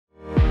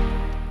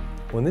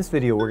Well, in this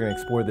video, we're going to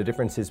explore the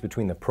differences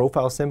between the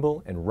profile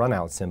symbol and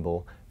runout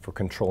symbol for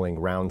controlling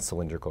round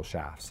cylindrical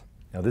shafts.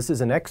 Now, this is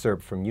an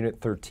excerpt from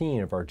Unit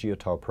 13 of our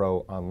GeoTol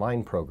Pro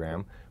online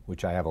program,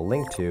 which I have a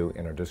link to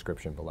in our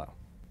description below.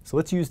 So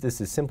let's use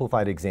this as a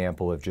simplified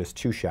example of just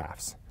two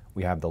shafts.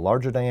 We have the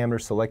larger diameter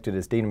selected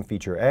as datum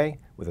feature A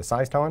with a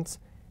size tolerance,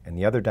 and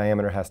the other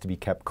diameter has to be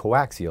kept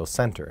coaxial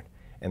centered.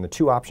 And the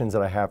two options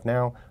that I have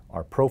now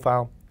are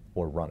profile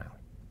or runout.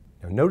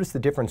 Now notice the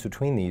difference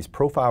between these.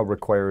 Profile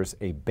requires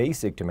a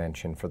basic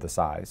dimension for the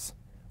size,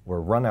 where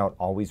runout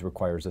always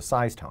requires a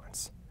size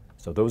tolerance.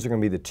 So those are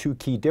going to be the two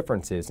key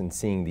differences in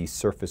seeing these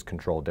surface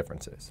control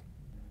differences.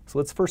 So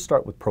let's first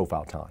start with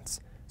profile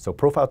tolerance. So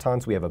profile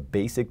tolerance, we have a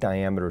basic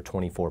diameter of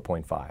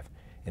 24.5.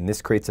 And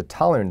this creates a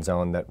tolerance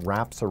zone that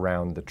wraps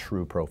around the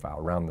true profile,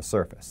 around the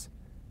surface.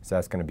 So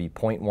that's going to be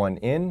 0.1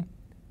 in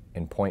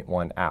and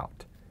 0.1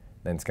 out.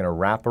 Then it's going to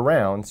wrap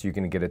around, so you're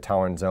going to get a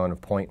tolerance zone of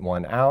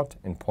 0.1 out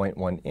and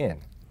 0.1 in.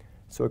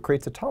 So it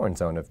creates a tolerance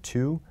zone of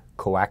two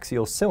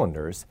coaxial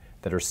cylinders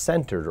that are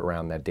centered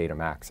around that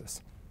datum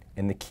axis.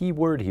 And the key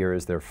word here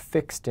is they're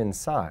fixed in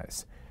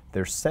size.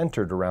 They're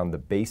centered around the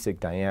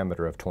basic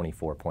diameter of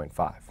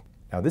 24.5.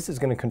 Now this is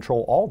going to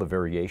control all the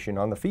variation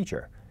on the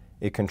feature.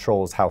 It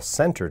controls how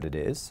centered it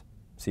is.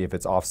 See, if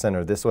it's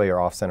off-center this way or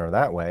off-center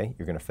that way,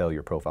 you're going to fail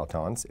your profile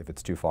tolerance if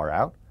it's too far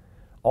out.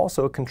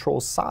 Also, it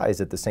controls size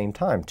at the same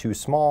time. Too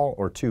small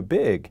or too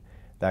big,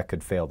 that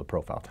could fail the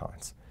profile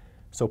tolerance.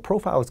 So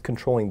profile is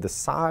controlling the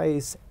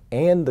size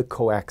and the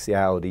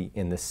coaxiality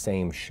in the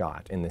same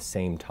shot, in the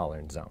same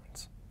tolerance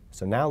zones.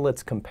 So now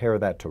let's compare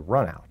that to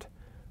runout.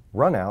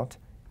 Runout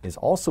is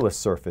also a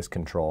surface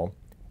control,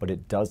 but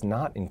it does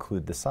not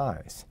include the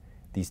size.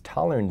 These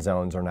tolerance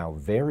zones are now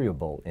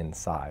variable in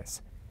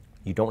size.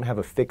 You don't have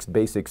a fixed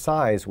basic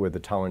size where the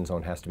tolerance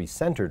zone has to be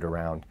centered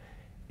around.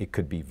 It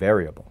could be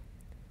variable.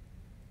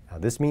 Now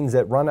this means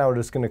that runout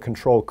is going to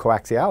control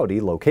coaxiality,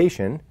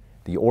 location,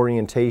 the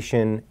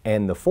orientation,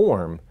 and the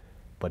form,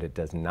 but it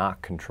does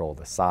not control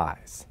the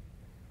size.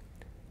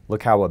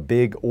 Look how a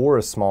big or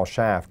a small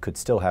shaft could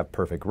still have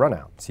perfect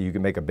runout. So you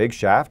can make a big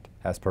shaft,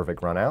 has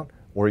perfect runout,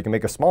 or you can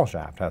make a small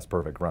shaft, has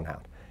perfect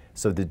runout.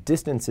 So the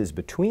distances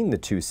between the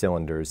two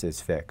cylinders is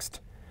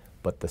fixed,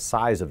 but the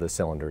size of the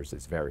cylinders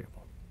is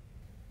variable.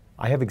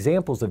 I have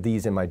examples of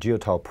these in my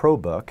GeoTol Pro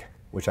book,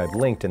 which I've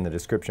linked in the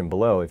description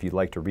below if you'd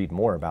like to read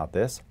more about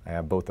this. I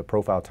have both the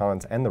profile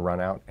tolerance and the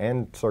runout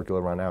and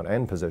circular runout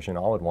and position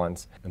all at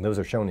once, and those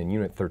are shown in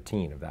Unit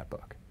 13 of that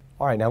book.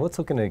 All right, now let's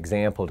look at an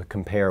example to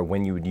compare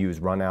when you would use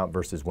runout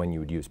versus when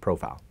you would use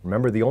profile.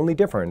 Remember, the only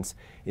difference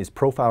is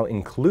profile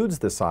includes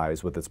the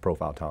size with its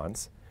profile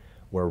tolerance,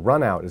 where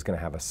runout is going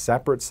to have a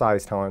separate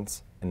size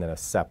tolerance and then a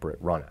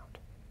separate runout.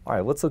 All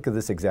right, let's look at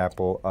this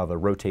example of a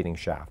rotating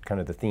shaft,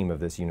 kind of the theme of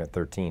this Unit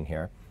 13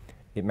 here.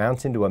 It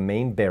mounts into a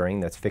main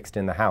bearing that's fixed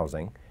in the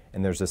housing,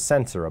 and there's a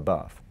sensor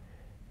above.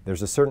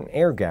 There's a certain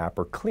air gap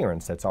or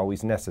clearance that's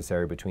always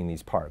necessary between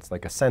these parts.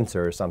 Like a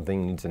sensor or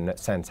something needs to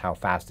sense how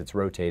fast it's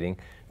rotating.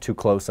 Too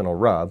close and it'll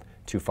rub,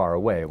 too far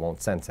away it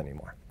won't sense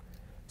anymore.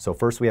 So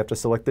first we have to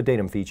select the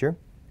datum feature.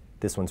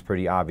 This one's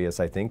pretty obvious,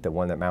 I think. The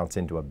one that mounts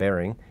into a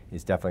bearing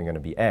is definitely going to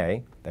be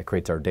A. That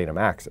creates our datum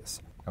axis.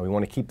 And we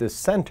want to keep this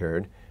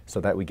centered so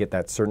that we get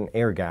that certain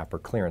air gap or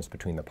clearance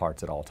between the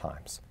parts at all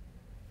times.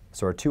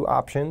 So our two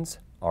options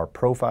are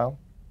profile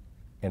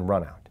and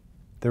runout.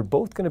 They're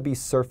both going to be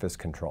surface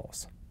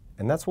controls.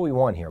 And that's what we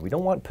want here. We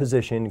don't want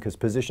position, because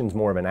position's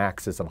more of an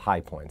axis of high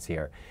points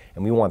here.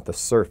 And we want the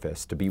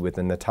surface to be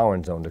within the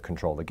tolerance zone to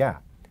control the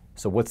gap.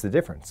 So what's the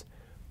difference?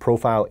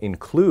 Profile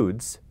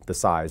includes the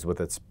size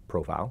with its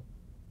profile.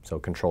 So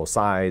control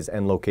size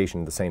and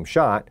location in the same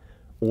shot.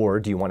 Or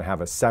do you want to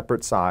have a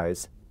separate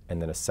size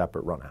and then a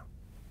separate runout?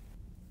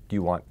 Do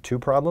you want two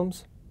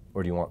problems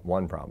or do you want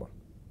one problem?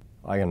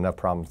 I got enough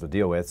problems to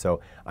deal with,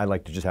 so I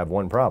like to just have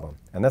one problem,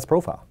 and that's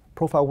profile.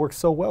 Profile works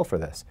so well for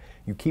this.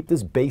 You keep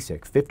this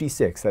basic,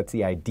 56, that's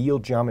the ideal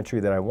geometry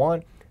that I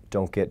want.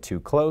 Don't get too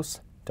close,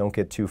 don't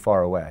get too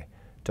far away.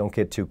 Don't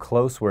get too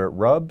close where it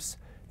rubs,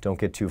 don't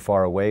get too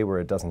far away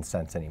where it doesn't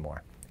sense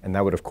anymore. And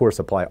that would of course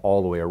apply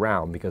all the way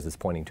around because it's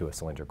pointing to a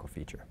cylindrical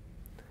feature.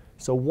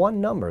 So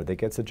one number that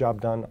gets the job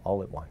done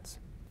all at once.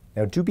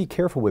 Now do be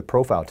careful with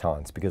profile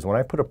tolerance, because when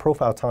I put a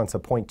profile tolerance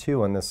of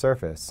 0.2 on this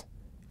surface,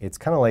 it's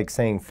kind of like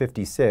saying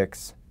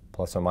 56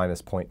 plus or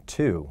minus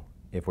 0.2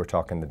 if we're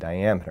talking the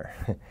diameter.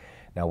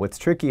 Now what's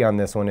tricky on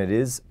this one, it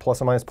is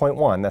plus or minus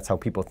 0.1. That's how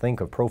people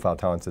think of profile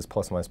tolerance as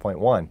plus or minus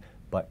 0.1,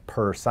 but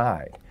per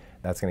side.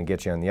 That's going to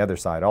get you on the other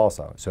side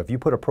also. So if you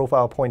put a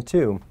profile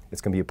 0.2, it's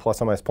going to be a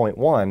plus or minus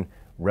 0.1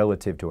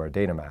 relative to our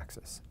datum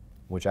axis,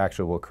 which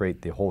actually will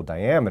create the whole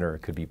diameter.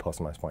 It could be plus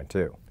or minus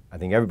 0.2. I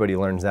think everybody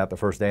learns that the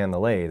first day on the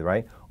lathe,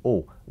 right?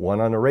 Oh,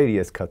 1 on a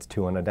radius cuts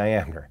 2 on a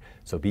diameter.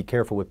 So be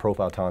careful with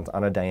profile tolerance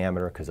on a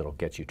diameter because it'll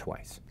get you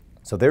twice.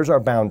 So there's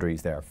our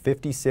boundaries there,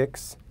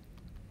 56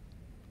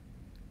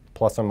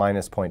 plus or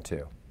minus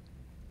 0.2.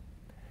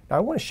 Now I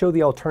want to show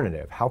the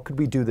alternative. How could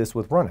we do this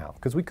with runout?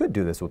 Because we could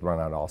do this with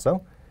runout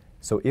also.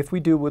 So if we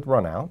do with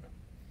runout,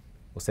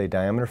 we'll say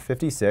diameter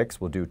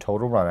 56, we'll do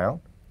total runout.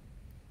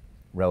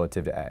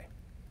 relative to A.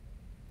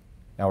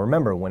 Now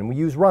remember, when we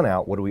use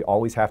runout, what do we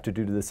always have to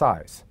do to the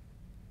size?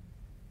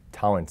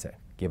 Tolerance it,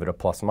 give it a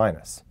plus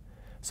minus.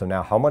 So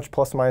now how much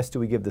plus minus do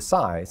we give the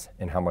size,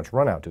 and how much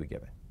runout do we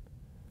give it?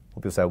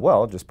 Well, people say,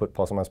 well, just put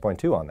plus or minus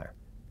 0.2 on there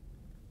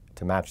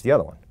to match the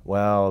other one.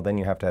 Well, then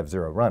you have to have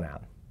 0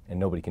 runout, and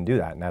nobody can do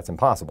that, and that's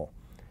impossible.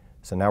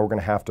 So now we're going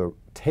to have to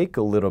take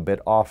a little bit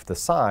off the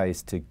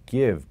size to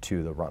give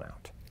to the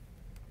runout.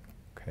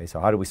 Okay, so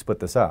how do we split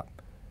this up?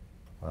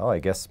 Well, I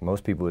guess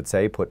most people would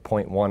say put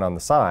 0.1 on the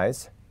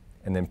size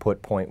and then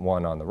put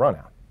 0.1 on the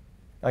runout.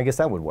 I guess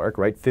that would work,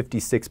 right?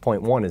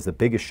 56.1 is the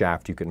biggest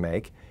shaft you could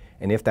make,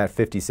 and if that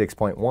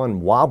 56.1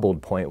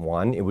 wobbled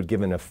 0.1, it would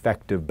give an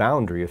effective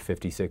boundary of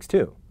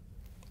 56.2.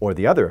 Or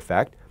the other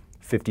effect,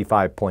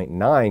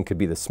 55.9 could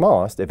be the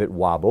smallest. If it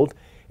wobbled,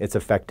 its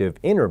effective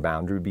inner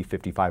boundary would be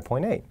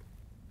 55.8.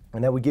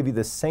 And that would give you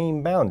the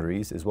same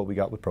boundaries as what we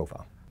got with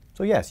profile.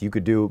 So yes, you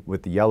could do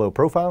with the yellow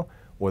profile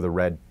or the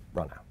red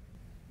runout.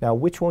 Now,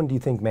 which one do you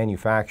think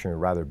manufacturing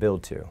would rather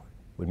build to?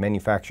 Would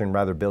manufacturing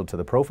rather build to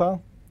the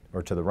profile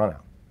or to the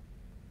runout?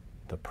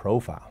 The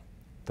profile.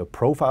 The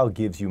profile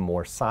gives you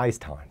more size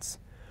tolerance.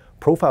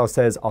 Profile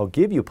says, I'll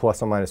give you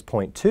plus or minus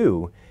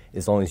 0.2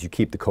 as long as you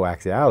keep the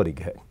coaxiality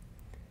good.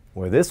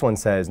 Where this one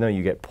says, no,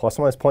 you get plus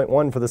or minus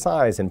 0.1 for the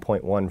size and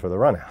 0.1 for the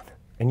runout.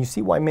 And you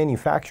see why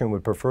manufacturing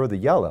would prefer the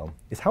yellow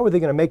is how are they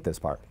going to make this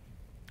part?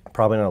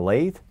 Probably on a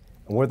lathe.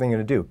 And what are they going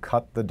to do?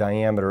 Cut the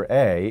diameter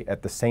A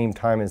at the same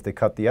time as they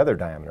cut the other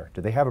diameter.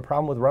 Do they have a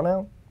problem with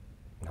runout?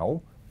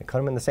 No. They cut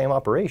them in the same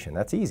operation.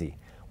 That's easy.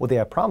 What they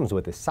have problems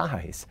with is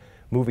size,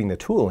 moving the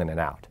tool in and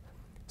out.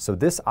 So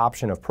this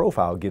option of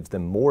profile gives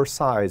them more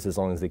size as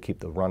long as they keep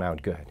the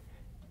runout good.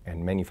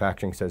 And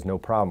manufacturing says, no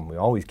problem. We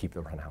always keep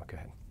the runout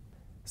good.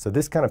 So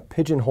this kind of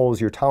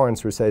pigeonholes your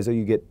tolerance where it says, oh,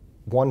 you get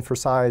 1 for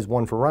size,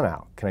 1 for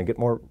runout. Can I get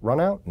more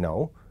runout?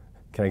 No.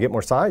 Can I get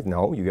more size?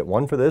 No. You get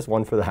 1 for this,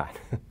 1 for that.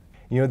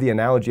 You know, the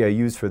analogy I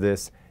use for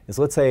this is,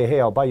 let's say, hey,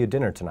 I'll buy you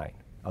dinner tonight.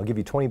 I'll give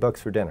you 20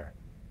 bucks for dinner.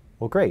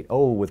 Well, great.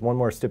 Oh, with one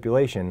more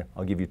stipulation,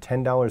 I'll give you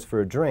 $10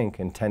 for a drink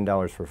and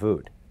 $10 for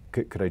food.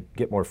 Could I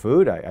get more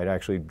food? I'd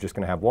actually just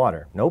going to have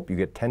water. Nope. You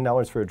get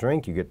 $10 for a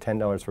drink. You get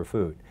 $10 for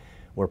food.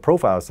 Where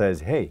profile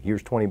says, hey,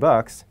 here's 20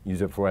 bucks.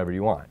 Use it for whatever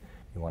you want.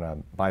 You want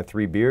to buy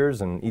 3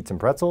 beers and eat some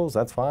pretzels,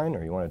 that's fine.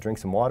 Or you want to drink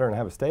some water and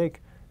have a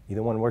steak,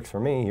 either one works for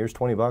me. Here's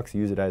 20 bucks,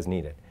 use it as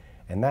needed.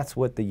 And that's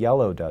what the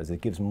yellow does. It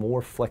gives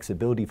more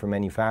flexibility for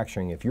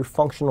manufacturing. If your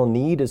functional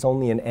need is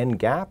only an end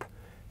gap,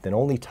 then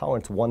only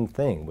tolerance one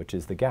thing, which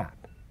is the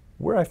gap.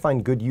 Where I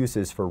find good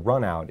uses for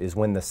runout is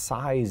when the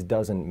size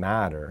doesn't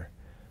matter,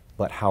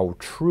 but how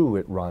true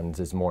it runs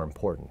is more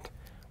important.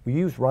 We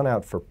use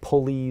runout for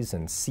pulleys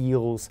and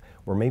seals,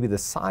 where maybe the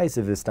size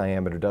of this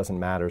diameter doesn't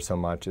matter so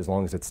much as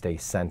long as it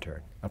stays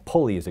centered. A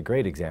pulley is a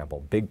great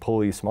example. Big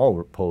pulley,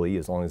 small pulley,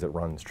 as long as it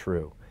runs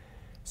true.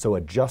 So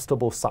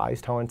adjustable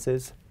size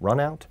tolerances,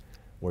 runout,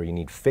 where you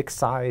need fixed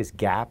size,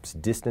 gaps,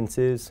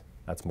 distances,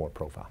 that's more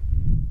profile.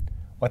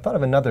 Well, I thought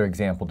of another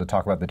example to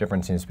talk about the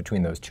differences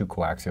between those two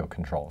coaxial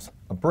controls.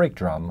 A brake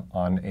drum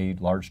on a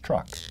large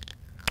truck.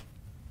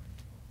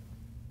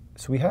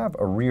 So we have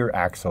a rear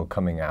axle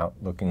coming out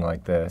looking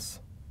like this.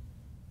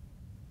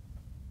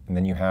 And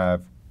then you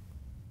have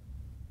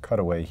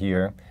cutaway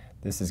here.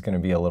 This is going to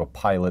be a little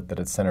pilot that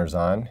it centers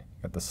on.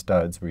 Got the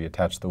studs where you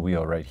attach the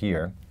wheel right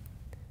here.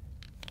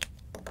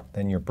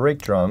 Then your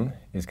brake drum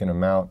is going to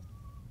mount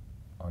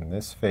on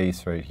this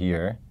face right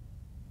here.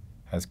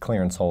 Has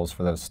clearance holes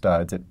for those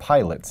studs. It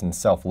pilots and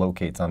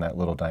self-locates on that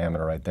little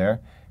diameter right there.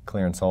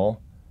 Clearance hole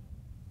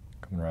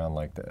coming around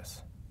like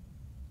this.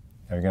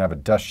 Now you're going to have a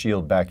dust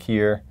shield back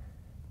here.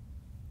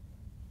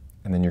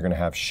 And then you're going to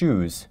have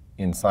shoes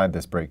inside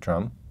this brake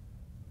drum.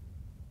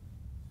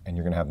 And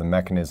you're going to have the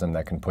mechanism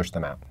that can push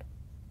them out.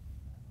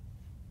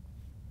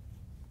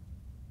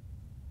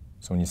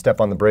 So when you step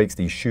on the brakes,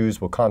 these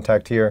shoes will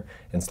contact here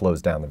and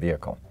slows down the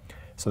vehicle.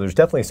 So there's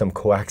definitely some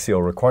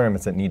coaxial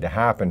requirements that need to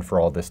happen for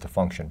all this to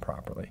function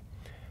properly.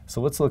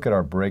 So let's look at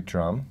our brake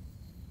drum.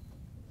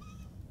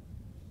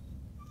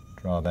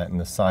 Draw that in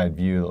the side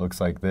view that looks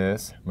like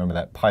this. Remember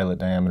that pilot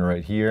diameter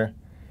right here.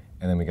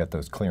 And then we got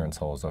those clearance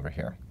holes over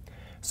here.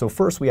 So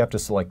first we have to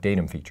select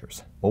datum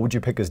features. What would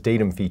you pick as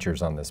datum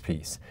features on this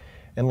piece?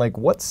 And like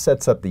what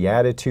sets up the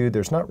attitude?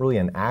 There's not really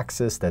an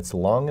axis that's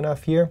long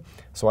enough here.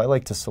 So I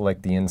like to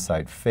select the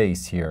inside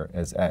face here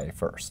as A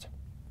first.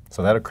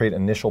 So that'll create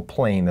an initial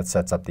plane that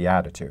sets up the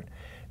attitude.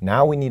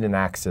 Now we need an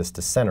axis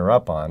to center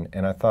up on,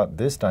 and I thought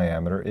this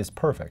diameter is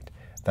perfect.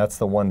 That's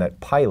the one that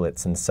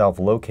pilots and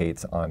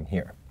self-locates on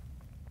here.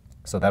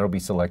 So that'll be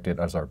selected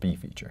as our B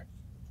feature.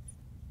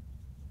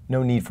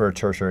 No need for a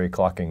tertiary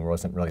clocking,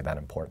 wasn't really that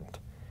important.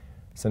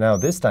 So now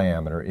this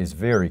diameter is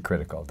very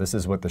critical. This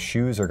is what the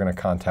shoes are going to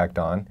contact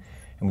on,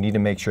 and we need to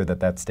make sure that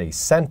that stays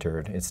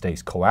centered, it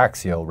stays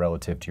coaxial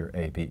relative to your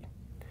AB.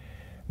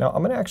 Now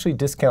I'm going to actually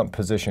discount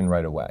position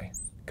right away,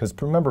 because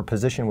remember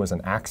position was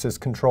an axis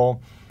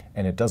control,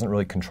 and it doesn't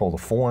really control the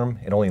form,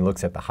 it only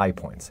looks at the high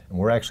points. And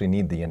we actually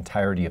need the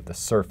entirety of the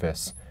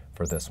surface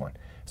for this one.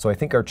 So I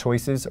think our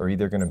choices are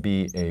either going to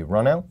be a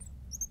runout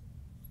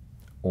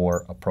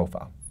or a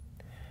profile.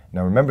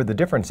 Now remember the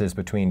differences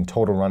between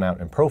total runout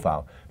and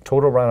profile.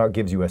 Total runout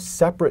gives you a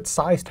separate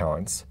size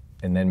tolerance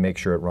and then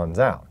makes sure it runs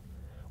out,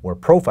 where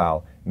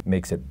profile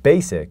makes it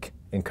basic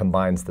and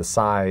combines the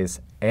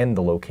size and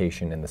the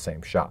location in the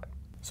same shot.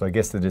 So I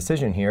guess the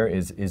decision here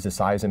is the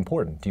size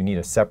important? Do you need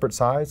a separate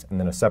size and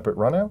then a separate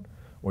runout?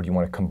 Or do you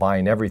want to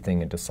combine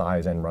everything into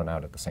size and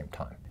runout at the same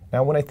time?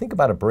 Now when I think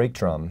about a brake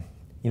drum,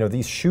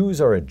 these shoes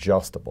are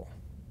adjustable.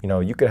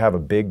 You could have a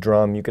big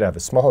drum, you could have a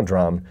small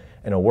drum,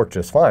 and it'll work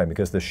just fine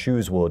because the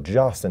shoes will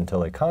adjust until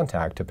they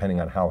contact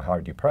depending on how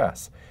hard you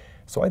press.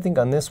 So I think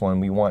on this one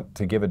we want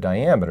to give a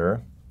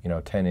diameter,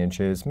 10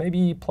 inches,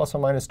 maybe plus or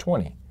minus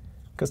 20.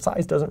 Because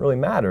size doesn't really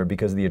matter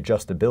because of the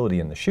adjustability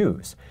in the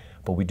shoes.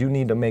 But we do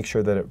need to make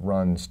sure that it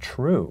runs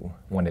true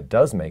when it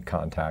does make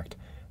contact.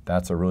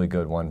 That's a really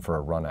good one for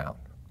a run out.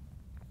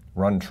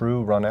 Run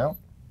true, run out.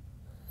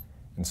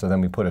 And so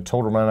then we put a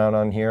total run out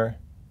on here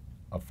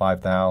of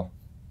 5 thou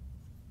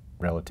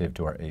relative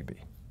to our AB.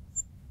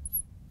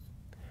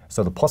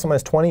 So the plus or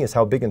minus 20 is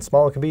how big and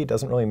small it can be. It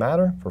doesn't really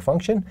matter for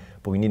function,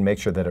 but we need to make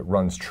sure that it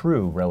runs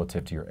true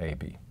relative to your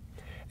AB.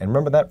 And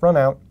remember that run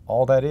out,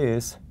 all that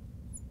is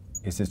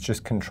it's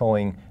just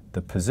controlling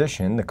the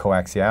position, the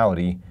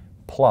coaxiality,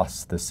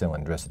 plus the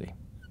cylindricity.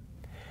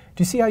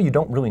 Do you see how you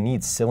don't really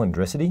need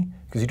cylindricity?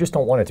 Because you just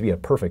don't want it to be a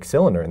perfect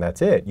cylinder and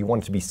that's it. You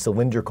want it to be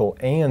cylindrical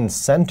and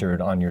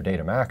centered on your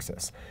datum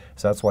axis.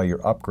 So that's why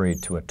your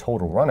upgrade to a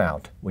total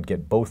runout would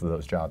get both of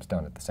those jobs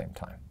done at the same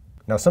time.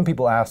 Now some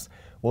people ask,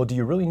 well, do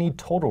you really need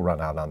total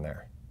runout on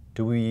there?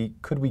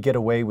 Could we get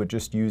away with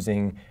just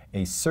using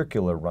a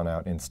circular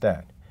runout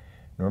instead?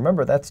 Now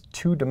remember, that's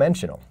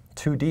two-dimensional,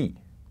 2D.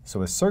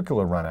 So a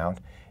circular runout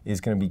is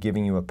going to be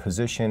giving you a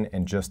position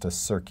and just a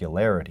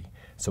circularity.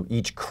 So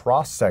each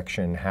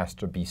cross-section has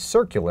to be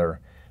circular,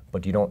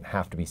 but you don't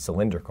have to be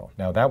cylindrical.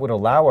 Now that would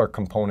allow our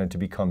component to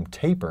become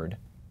tapered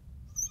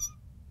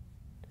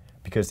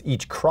because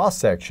each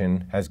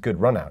cross-section has good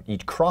runout.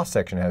 Each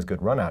cross-section has good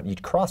runout.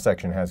 Each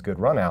cross-section has good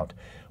runout,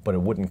 but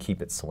it wouldn't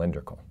keep it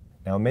cylindrical.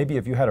 Now maybe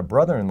if you had a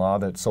brother-in-law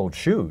that sold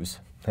shoes,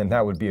 then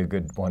that would be a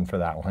good one for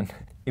that one.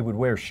 It would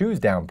wear shoes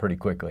down pretty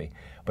quickly.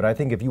 But I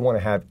think if you want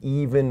to have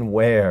even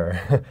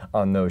wear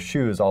on those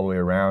shoes all the way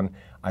around,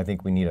 I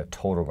think we need a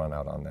total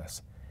runout on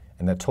this.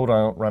 And that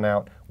total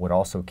runout would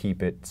also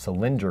keep it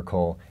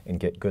cylindrical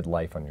and get good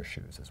life on your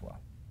shoes as well.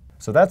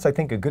 So that's, I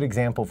think, a good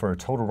example for a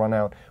total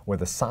runout where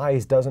the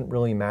size doesn't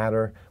really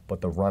matter,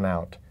 but the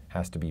runout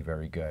has to be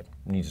very good.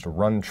 It needs to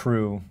run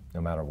true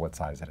no matter what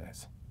size it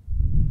is.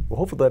 Well,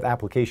 hopefully that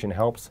application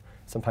helps.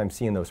 Sometimes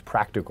seeing those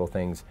practical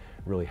things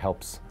really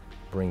helps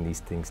bring these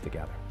things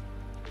together.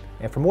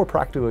 And for more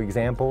practical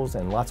examples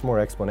and lots more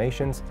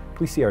explanations,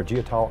 please see our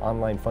GeoTol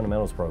Online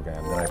Fundamentals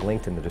program that I've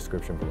linked in the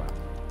description below.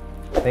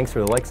 Thanks for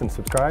the likes and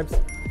subscribes,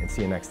 and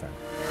see you next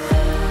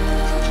time.